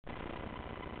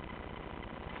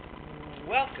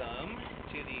Welcome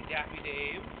to the Daffy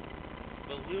Dave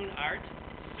Balloon Art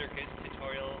Circus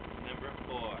Tutorial number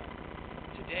 4.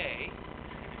 Today,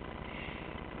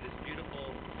 this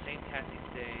beautiful St. Patty's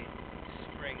Day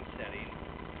spring setting,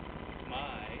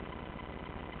 my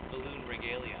balloon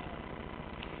regalia.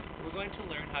 We're going to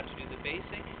learn how to do the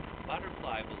basic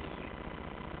butterfly balloon,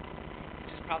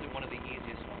 which is probably one of the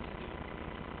easiest ones to do,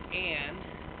 and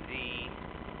the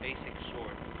basic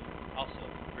sword balloon, also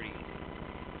pretty easy.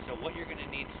 So what you're going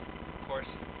to need, of course,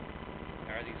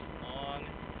 are these long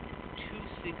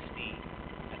 260,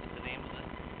 that's the name of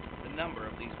the number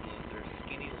of these balloons. They're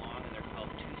skinny long and they're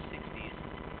called 260s.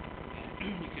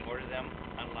 You can order them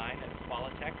online at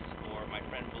Qualitex or my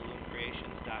friend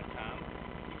balloon-creations.com.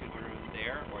 You can order them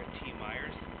there or at T.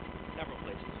 Myers. Several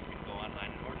places you can go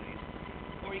online and order these.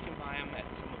 Or you can buy them at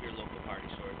some of your local party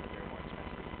stores, but they're more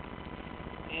expensive.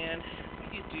 And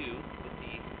what you do with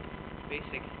the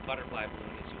basic butterfly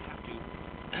balloon is you have to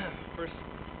first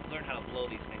learn how to blow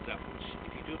these things up, which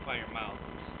if you do it by your mouth,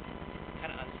 it's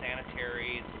kind of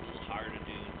unsanitary, it's a little hard to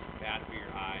do, it's bad for your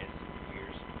eyes and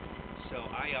ears. So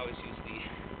I always use the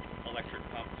electric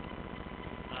pump,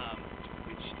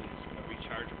 which is a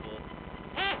rechargeable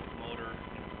motor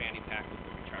and a fanny pack with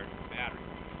a rechargeable battery.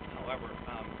 However,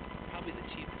 probably the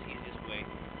cheapest, easiest way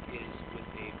is with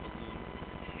a balloon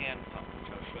hand pump,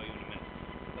 which I'll show you in a minute.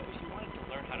 But if you wanted to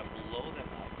learn how to blow them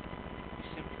up, you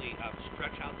simply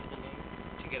stretch out the balloon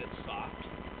to get it soft,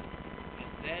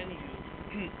 and then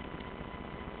you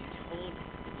hold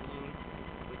the balloon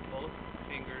with both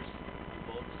fingers on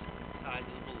both sides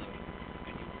of the balloon,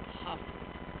 and you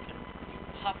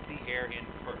puff the air in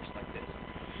first, like this,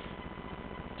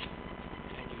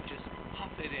 and you just puff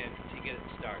it in to get it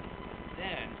started.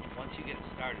 Then, once you get it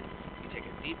started, you take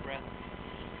a deep breath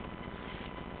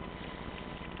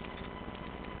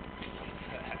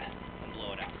and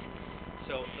blow it out.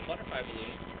 So the butterfly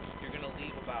balloon, you're going to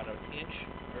leave about an inch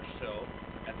or so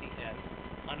at the end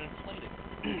uninflated.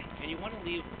 And you want to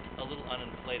leave a little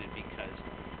uninflated because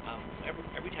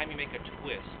every time you make a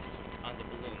twist on the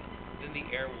balloon, then the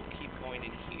air will keep going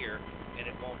in here and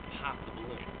it won't pop the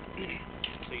balloon.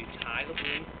 So you tie the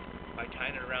balloon by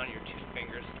tying it around your two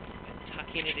fingers and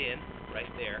tucking it in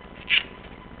right there.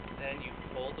 Then you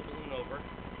fold the balloon over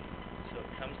so it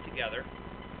comes together.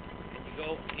 You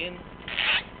go in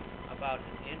about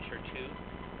an inch or two,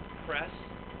 press,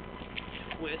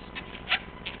 twist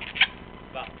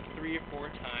about 3 or 4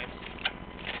 times,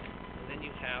 and then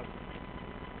you have,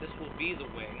 this will be the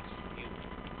wings. You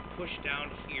push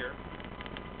down here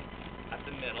at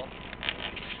the middle,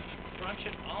 crunch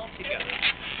it all together,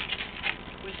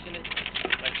 twisting it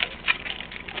like this,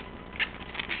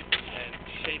 and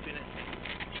shaping it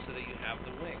so that you have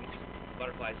the wings, the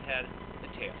butterfly's head, the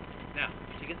tail. Now,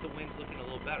 to get the wings looking a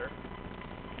little better,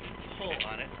 you pull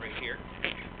on it right here.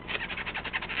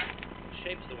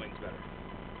 Shapes the wings better.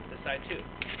 This side too.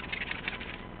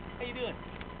 How you doing?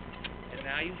 And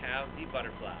now you have the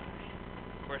butterfly.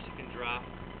 Of course, you can draw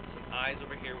some eyes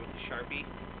over here with a Sharpie,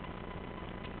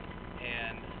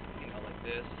 and like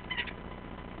this,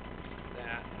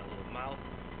 that, and a little mouth.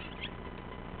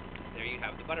 There you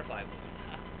have the butterfly balloon.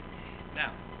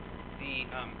 Now, the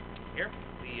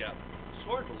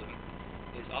sword balloon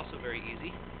is also very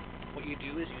easy. What you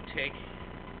do is you take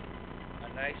a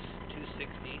nice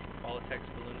 260, Qualitex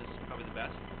balloon is probably the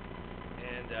best,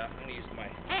 and I'm going to use my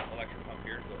electric pump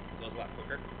here, it goes a lot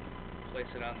quicker.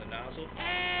 Place it on the nozzle,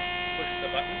 push the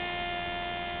button.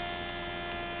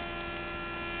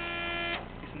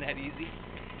 Isn't that easy?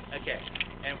 Okay,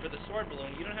 and for the sword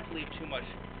balloon, you don't have to leave too much,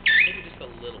 maybe just a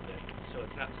little bit, so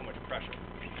it's not so much pressure.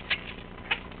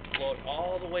 Blow it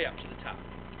all the way up to the top.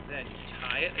 Then you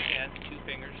tie it again, 2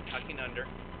 fingers tucking under.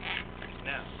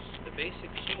 Now, the basic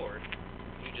sword,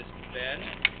 you just bend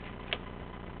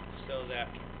so that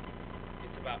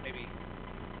it's about maybe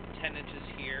 10 inches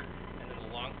here, and then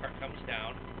the long part comes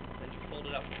down. Then you fold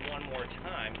it up one more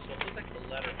time, so it looks like the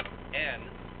letter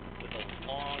N with a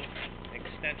long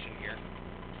extension here.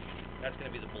 That's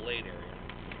going to be the blade area.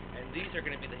 And these are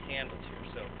going to be the handles here.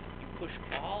 So you push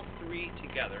all 3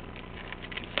 together,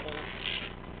 you hold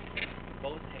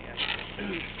both hands,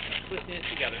 twisting it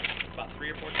together about 3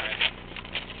 or 4 times.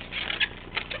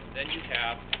 And then you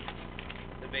have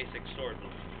the basic sword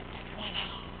balloon.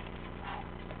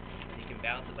 And you can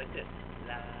balance it like this.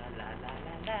 La, la, la,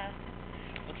 la, la.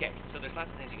 Okay, so there's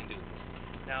lots of things you can do with this.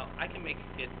 Now, I can make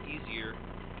it easier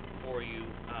for you,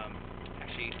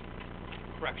 actually,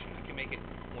 correction, I can make it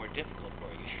more difficult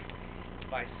for you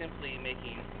by simply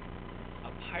making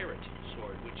a pirate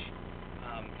sword, which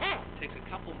takes a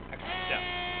couple extra steps.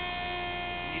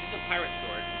 When you use a pirate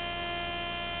sword,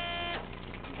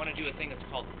 you want to do a thing that's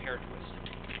called the pear twist.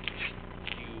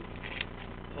 You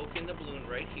poke in the balloon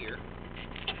right here,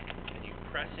 and you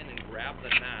press in and grab the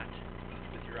knot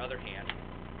with your other hand,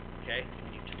 okay?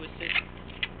 And you twist it,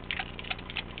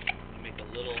 you make a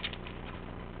little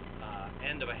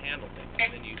end of a handle thing,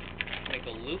 and then you make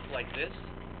a loop like this,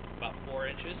 about 4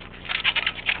 inches,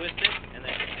 twist it, and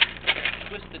then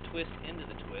twist the twist into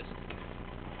the twist,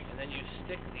 and then you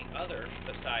stick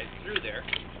the side through there,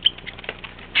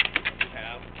 you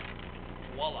have,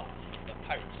 voila, the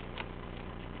pirate suit.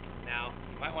 Now,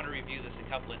 you might want to review this a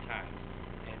couple of times,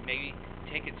 and maybe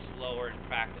take it slower and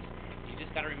practice. You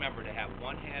just got to remember to have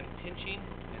one hand pinching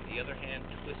and the other hand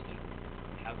twisting.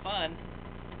 Have fun!